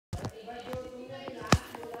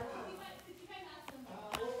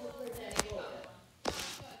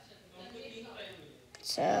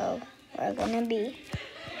So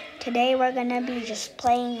today we're gonna be just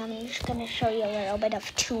playing. I'm just gonna show you a little bit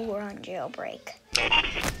of tour on Jailbreak. So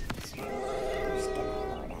just gonna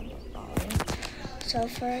lower down the volume. So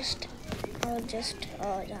first, oh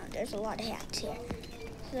no, there's a lot of hats here.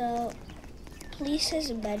 So police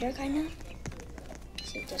is better, kind of.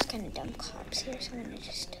 See, there's kind of dumb cops here, so I'm gonna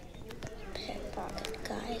just pickpocket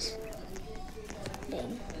guys.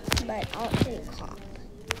 Bing. But I'll show you cop.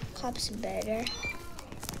 Cop's better.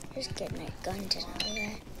 Just get my guns and all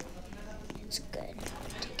that. It's good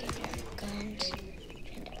to get your guns,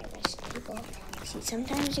 trying to arrest people. See,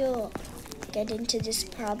 sometimes you'll get into this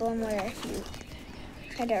problem where if you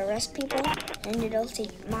try to arrest people, and it'll say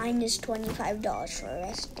minus $25 for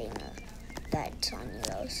arresting that's on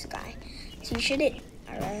this guy. So you shouldn't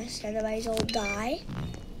arrest, otherwise you'll die.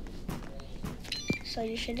 So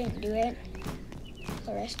you shouldn't do it.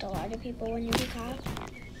 Arrest a lot of people when you be caught.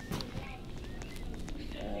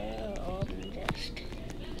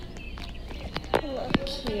 Look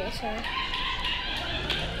here, so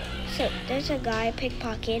there's a guy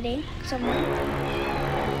pickpocketing someone.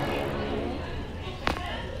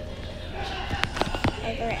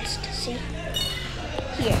 Like arrest, see?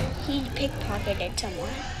 Here, he pickpocketed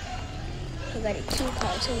someone who got a key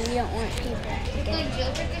card, so we don't want people to get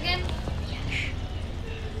Jailbreak again? Yeah.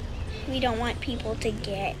 We don't want people to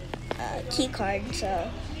get a key card, so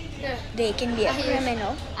they can be a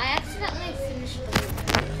criminal. I accidentally finished the loop.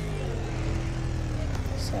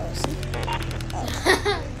 So, see? Oh.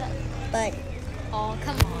 But, oh,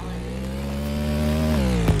 come on.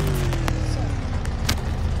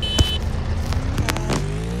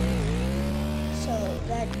 So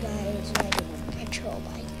that guy is riding a patrol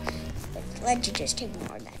bike. But let's just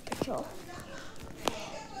ignore that patrol.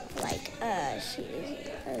 Like,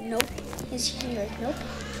 nope. Is he like, nope.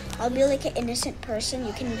 I'll be like an innocent person.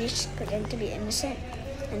 You can just pretend to be innocent.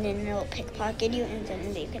 And then they'll pickpocket you and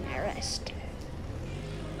then they can arrest.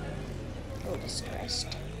 Just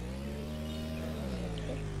arrest.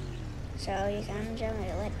 So you can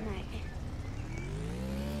generally let my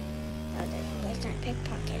that's not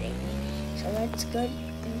pickpocketing me. So let's go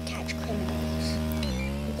and catch criminals.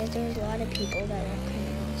 Because there's a lot of people that are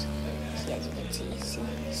criminals. See, as you can see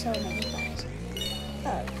so many guys.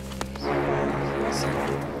 Oh, listen,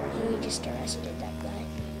 he just arrested that guy.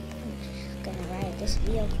 I'm gonna ride this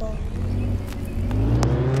vehicle.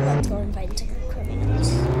 Let's go and find some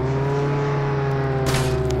criminals.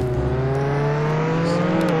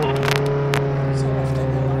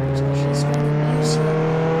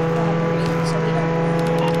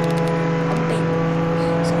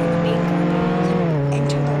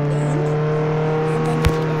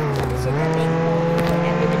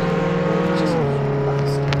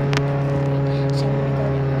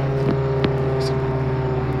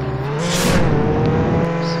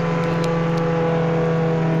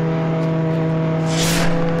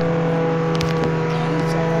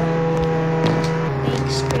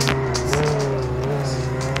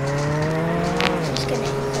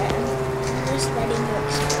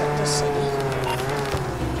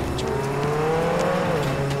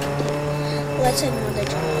 Let's ignore the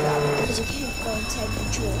jewelry shop because you can't go inside the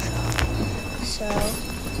jewelry shop. So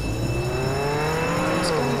let's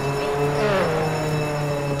go in the bank.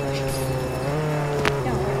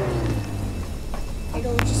 Don't worry.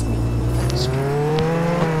 It'll just make me faster.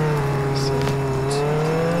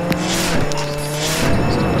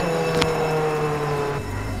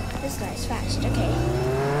 This guy's fast, okay.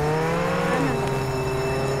 I'm not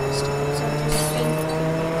gonna stupid, so there's a bank.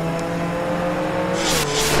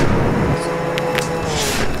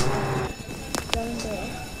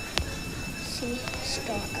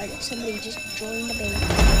 Somebody just joined the bank.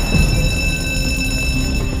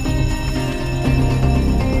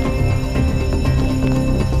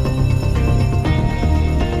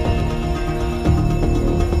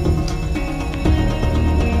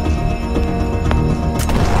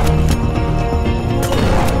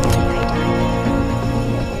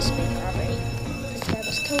 This bank robbery. This guy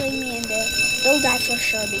was killing me, and they'll die for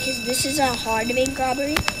sure because this is a hard bank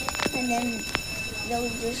robbery, and then they'll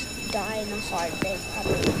just die in a hard bank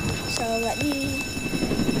robbery. So let me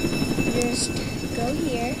just go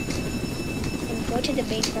here and go to the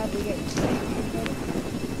bank robbery again, and then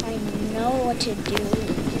I know what to do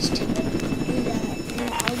just to do that, and then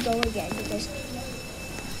I'll go again because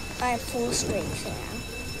I have full strength now.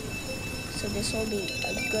 So this will be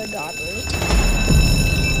a good robbery.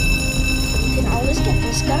 So you can always get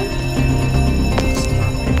this gun. Just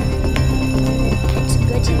have one. It's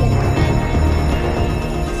good to get that.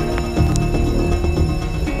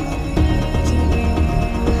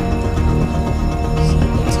 See,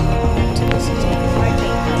 it's hard. This is a hard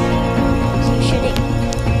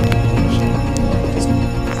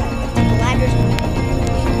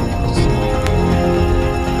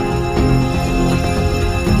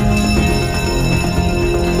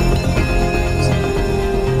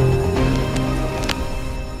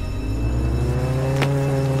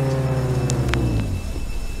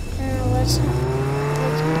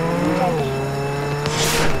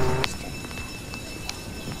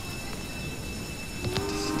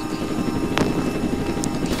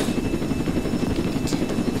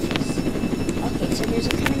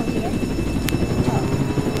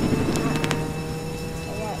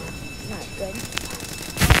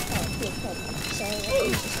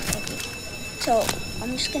So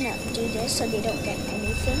I'm just gonna do this so they don't get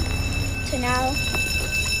anything. So now,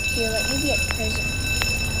 here, let me get prison.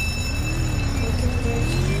 Because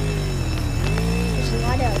there's a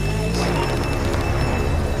lot of guys.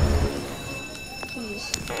 Please.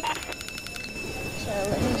 So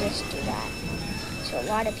let me just do that. So a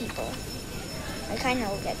lot of people. I kind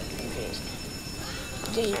of will get confused.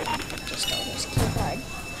 Gave just stole his key card.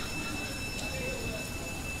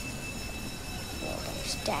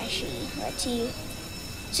 Stashy. Let's see.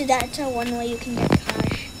 So that's one way you can get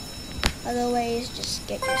cash. Other ways, just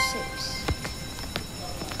get your safes.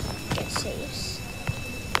 Get safes.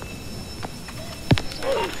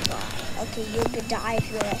 Okay, you could die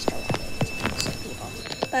if you arrest a lot of innocent people.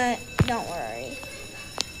 But don't worry.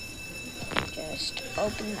 Just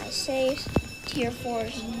open my safes. Tier 4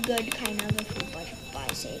 is good kind of if you buy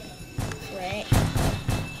safe. Right?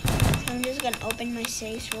 So I'm just gonna open my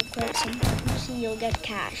safes real quick so you'll get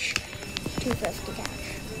cash. 250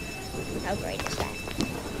 cash. How great is that?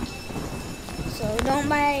 So don't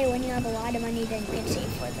buy when you have a lot of money, then you can save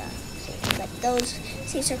for the safe. But those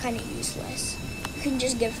safes are kind of useless. You can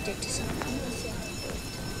just gift it to someone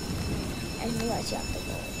unless you have the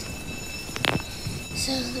gold.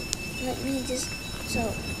 So let me just,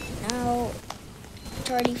 so now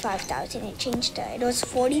 35,000. It changed to, it was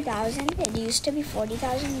 40,000. It used to be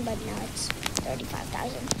 40,000, but now it's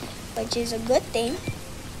 35,000, which is a good thing.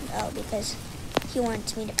 Oh, because he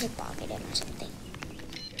wants me to pickpocket him or something.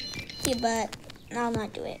 Yeah, but I'll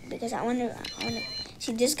not do it because I wanna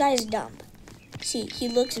see, this guy is dumb. See, he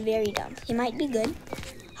looks very dumb. He might be good.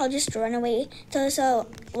 I'll just run away. So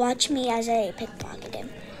watch me as I pickpocket him.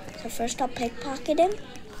 So first I'll pickpocket him.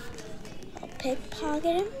 I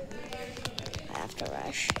have to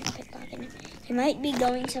rush and pickpocket him. He might be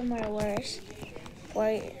going somewhere worse,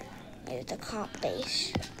 where is the cop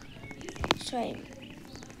base. So I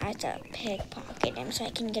have to pickpocket him so I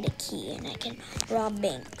can get a key and I can rob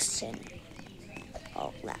banks and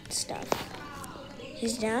all that stuff.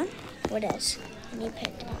 He's down? What else? Let me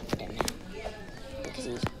pickpocket him now because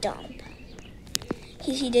he's dumb.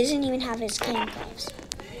 He doesn't even have his handcuffs,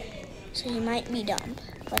 so he might be dumb.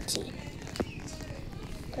 Let's see.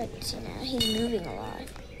 Let's see now. He's moving a lot.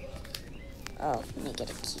 Oh, let me get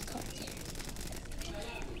a key card there.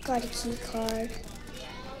 Got a key card.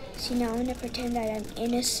 See, now I'm gonna pretend that I'm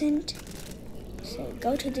innocent. So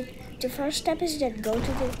go to the first step is to go to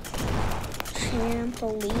the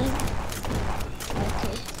trampoline.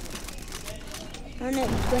 Okay. I'm gonna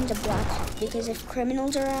go into Black Hawk because if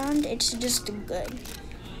criminals are around, it's just good.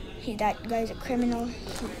 That guy's a criminal.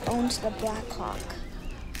 He owns the Black Hawk.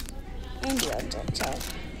 And he owns it, so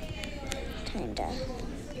kinda.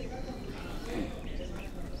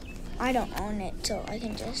 I don't own it, so I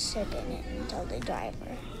can just sit in it until the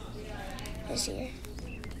driver is here.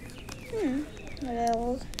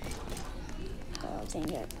 Well, thing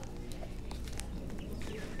here.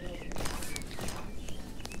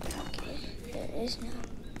 Okay, there is no.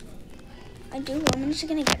 I'm just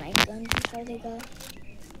gonna get my gun before they go.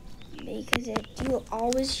 Because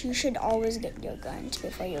you should always get your guns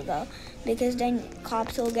before you go. Because then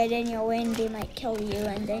cops will get in your way and they might kill you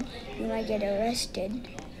and then you might get arrested.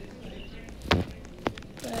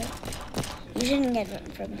 But you shouldn't get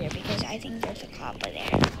it from there because I think there's a cop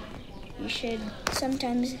there. You should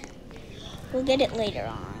sometimes, we'll get it later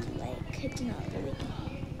on. Like, it's not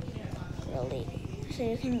really. So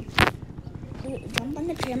you can jump on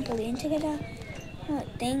the trampoline to get a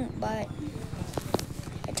thing, but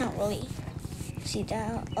it's not really. See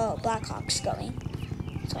that? Oh, Black Hawk's going.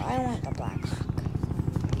 So I want the Black Hawk.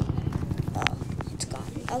 Oh, it's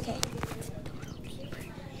gone. Okay.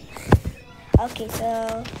 Okay,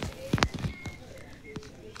 so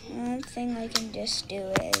one thing I can just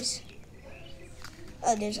do is,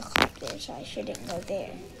 oh, there's a cop there, so I shouldn't go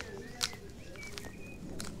there.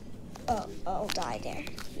 Oh, I'll die there.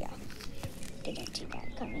 Yeah. Didn't see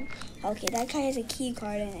that coming. Okay, that guy has a key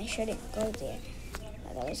card and I shouldn't go there.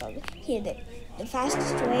 That was all good. Here, the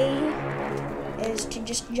fastest way is to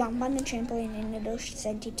just jump on the trampoline and it'll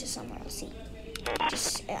send you to somewhere else. See,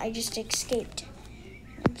 I just escaped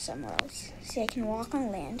somewhere else. See, I can walk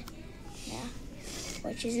on land. Yeah,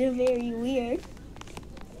 which is very weird.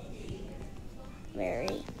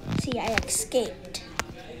 See, I escaped.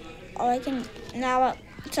 All I can now.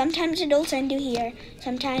 Sometimes it'll send you here.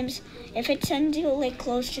 Sometimes, if it sends you like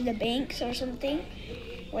close to the banks or something,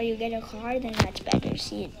 where you get a car, then that's better.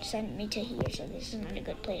 See, it sent me to here, so this is not a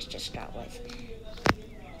good place to start with.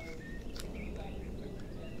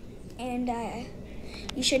 And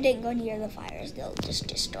you shouldn't go near the fires. They'll just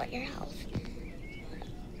destroy your health.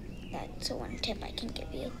 That's one tip I can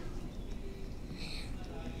give you.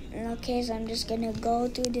 Okay, so I'm just gonna go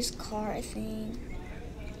through this car thing.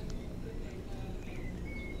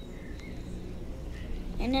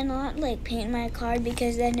 And then not like paint my car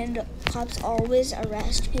because then the cops always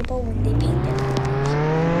arrest people when they paint their cars.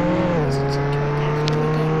 Because it's a trick. After they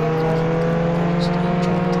paint their cars, they just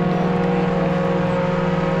inject the driver.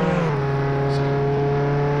 So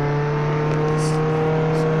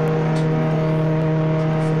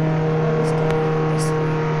always go this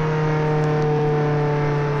way.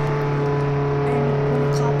 And when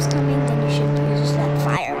the cop's coming, then you should use that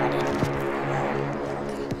fire button.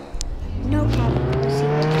 Okay. No problem. See,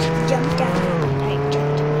 I just jumped down and I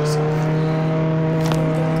jumped myself. I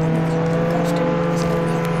don't think I'm a cop will go after me because I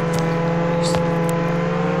only have $8,000.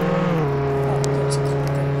 Oh, there's a cop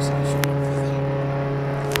there, so I should be there.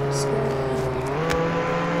 Let's go here.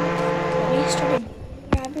 When I started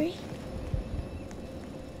robbery,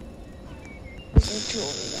 was a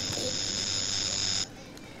jewelry robbery.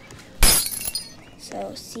 So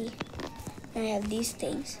see, I have these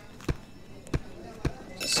things.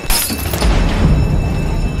 Just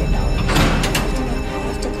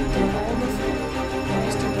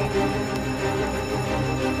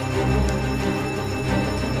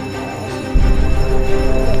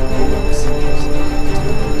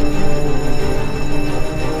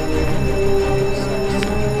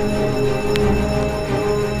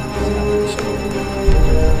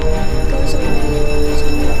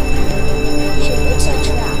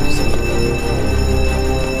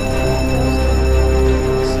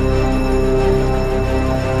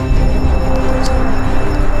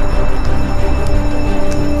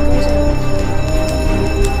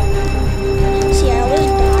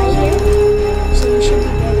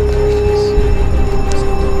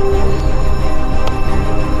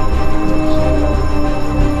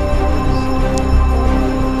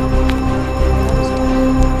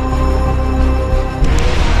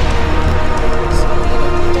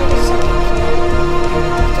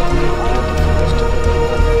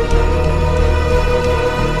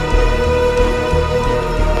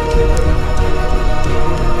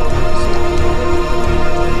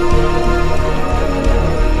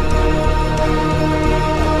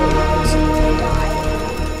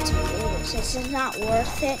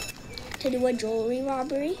worth it to do a jewelry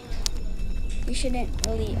robbery. You shouldn't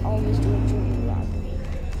really always do a jewelry robbery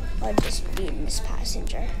or just be a Miss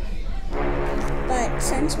Passenger. But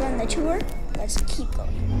since we're on the tour, let's keep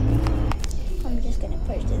going. I'm just gonna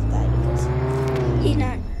push this guy because he's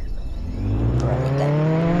not really good.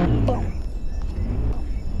 Boom.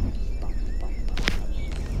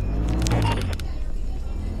 Okay.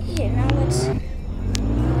 Here, now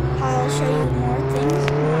I'll show you more things.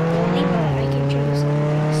 Not really, but I can show you some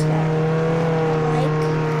things that I like.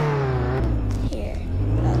 Here,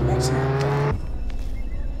 let's not go.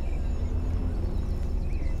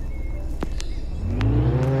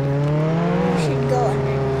 You should go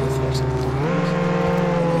underneath here sometimes.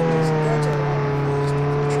 You just go to water fast if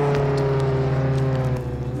you travel.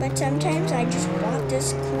 But sometimes I just bought this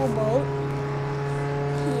cool boat.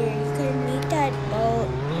 Here, you can meet that boat.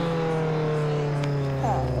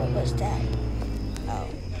 Oh, what was that? Oh,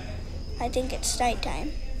 I think it's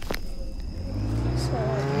nighttime. So,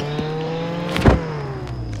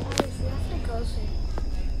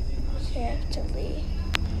 actually,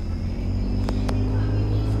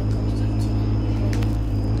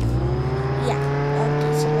 yeah.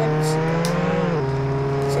 Okay, so let's.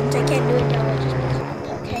 Since I can't do it now, I'll just make it,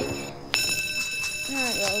 okay?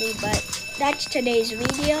 Not really, but that's today's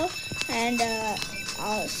video, and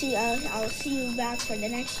I'll see you back for the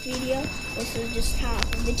next video. This is just half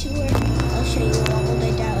of the tour. I'll show you all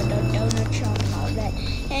the donut shop and all that.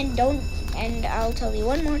 And I'll tell you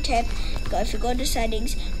one more tip. If you go to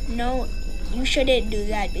settings, no, you shouldn't do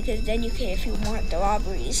that because then if you mark the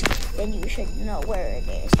robberies, then you should know where it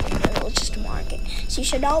is. And it will just mark it. So you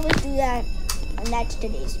should always do that. And that's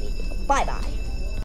today's video. Bye bye.